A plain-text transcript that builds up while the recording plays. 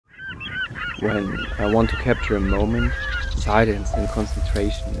When I want to capture a moment, silence and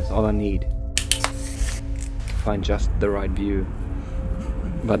concentration is all I need to find just the right view.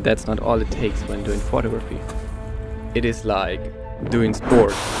 But that's not all it takes when doing photography. It is like doing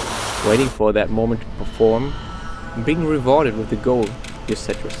sport, waiting for that moment to perform, and being rewarded with the goal you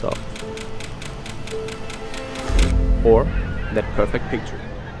set yourself. Or that perfect picture.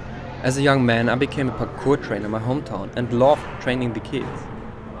 As a young man, I became a parkour trainer in my hometown and loved training the kids.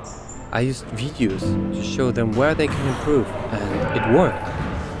 I used videos to show them where they can improve, and it worked.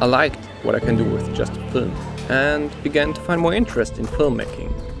 I liked what I can do with just a film and began to find more interest in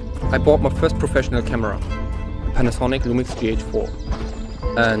filmmaking. I bought my first professional camera, a Panasonic LUMIX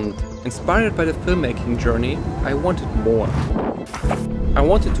GH4. And inspired by the filmmaking journey, I wanted more. I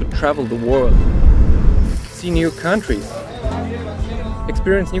wanted to travel the world, see new countries,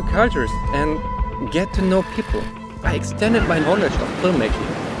 experience new cultures, and get to know people. I extended my knowledge of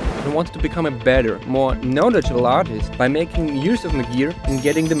filmmaking and wanted to become a better, more knowledgeable artist by making use of my gear and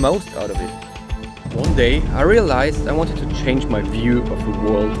getting the most out of it. One day I realized I wanted to change my view of the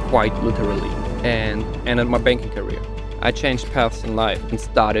world quite literally and ended my banking career. I changed paths in life and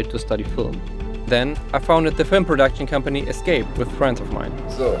started to study film. Then I founded the film production company Escape with friends of mine.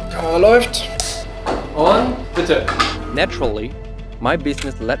 So, Kamera läuft. Und bitte. Naturally, my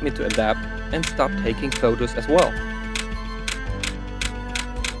business led me to adapt and stop taking photos as well.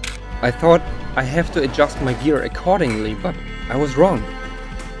 I thought I have to adjust my gear accordingly, but I was wrong.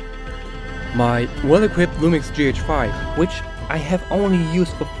 My well-equipped LUMIX GH5, which I have only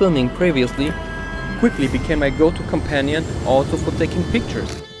used for filming previously, quickly became my go-to companion also for taking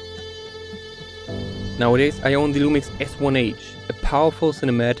pictures. Nowadays I own the LUMIX S1H, a powerful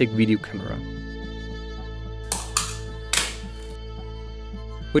cinematic video camera,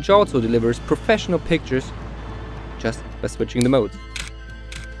 which also delivers professional pictures just by switching the modes.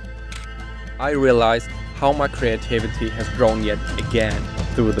 I realized how my creativity has grown yet again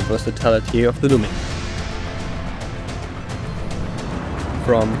through the versatility of the LUMIX.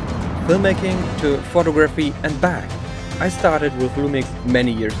 From filmmaking to photography and back, I started with LUMIX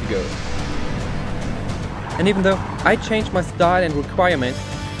many years ago. And even though I changed my style and requirements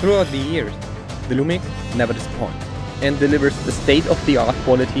throughout the years, the LUMIX never disappoints and delivers the state-of-the-art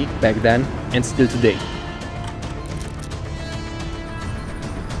quality back then and still today.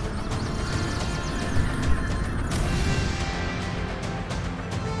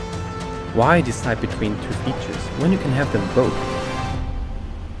 Why decide between two features when you can have them both?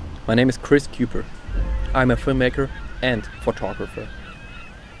 My name is Chris Kueper. I'm a filmmaker and photographer.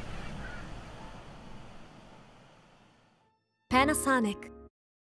 Panasonic.